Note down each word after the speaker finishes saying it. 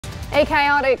A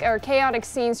chaotic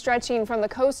scene stretching from the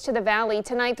coast to the valley.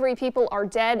 Tonight, 3 people are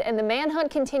dead, and the manhunt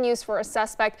continues for a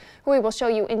suspect who we will show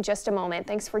you in just a moment.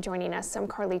 Thanks for joining us. I'm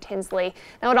Carly Tinsley.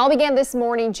 Now, it all began this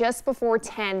morning just before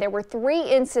 10. There were 3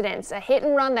 incidents: a hit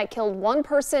and run that killed 1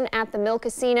 person at the Mill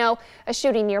Casino, a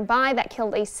shooting nearby that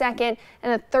killed a 2nd,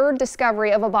 and a 3rd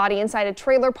discovery of a body inside a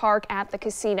trailer park at the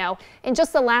casino. In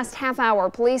just the last half hour,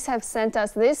 police have sent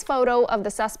us this photo of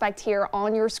the suspect here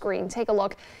on your screen. Take a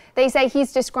look. They say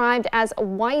he's described as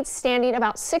white, standing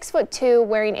about 6'2",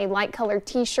 wearing a light colored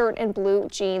t-shirt and blue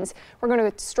jeans. We're going to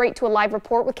go straight to a live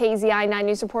report with KZI 9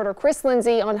 News reporter Chris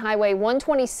Lindsay on Highway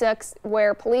 126,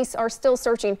 where police are still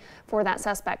searching for that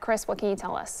suspect. Chris, what can you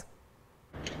tell us?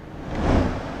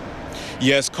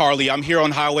 Yes, Carly, I'm here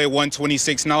on Highway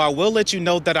 126. Now, I will let you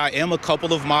know that I am a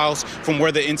couple of miles from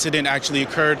where the incident actually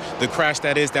occurred. The crash,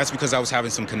 that's because I was having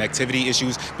some connectivity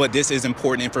issues, but this is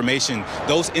important information.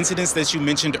 Those incidents that you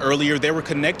mentioned earlier, they were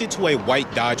connected to a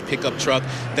white Dodge pickup truck.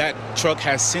 That truck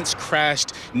has since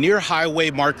crashed near highway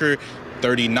marker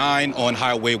 39 on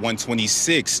Highway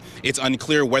 126. It's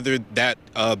unclear whether that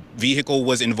vehicle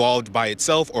was involved by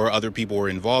itself or other people were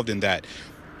involved in that.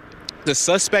 The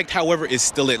suspect, however, is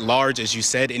still at large, as you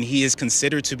said, and he is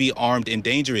considered to be armed and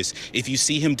dangerous. If you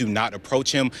see him, do not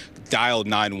approach him. Dial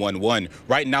 911.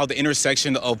 Right now, the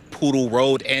intersection of Poodle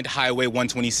Road and Highway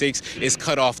 126 is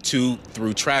cut off through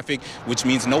traffic, which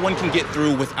means no one can get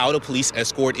through without a police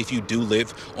escort if you do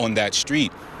live on that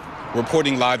street.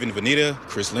 Reporting live in Veneta,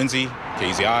 Chris Lindsay,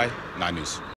 KZI 9 News.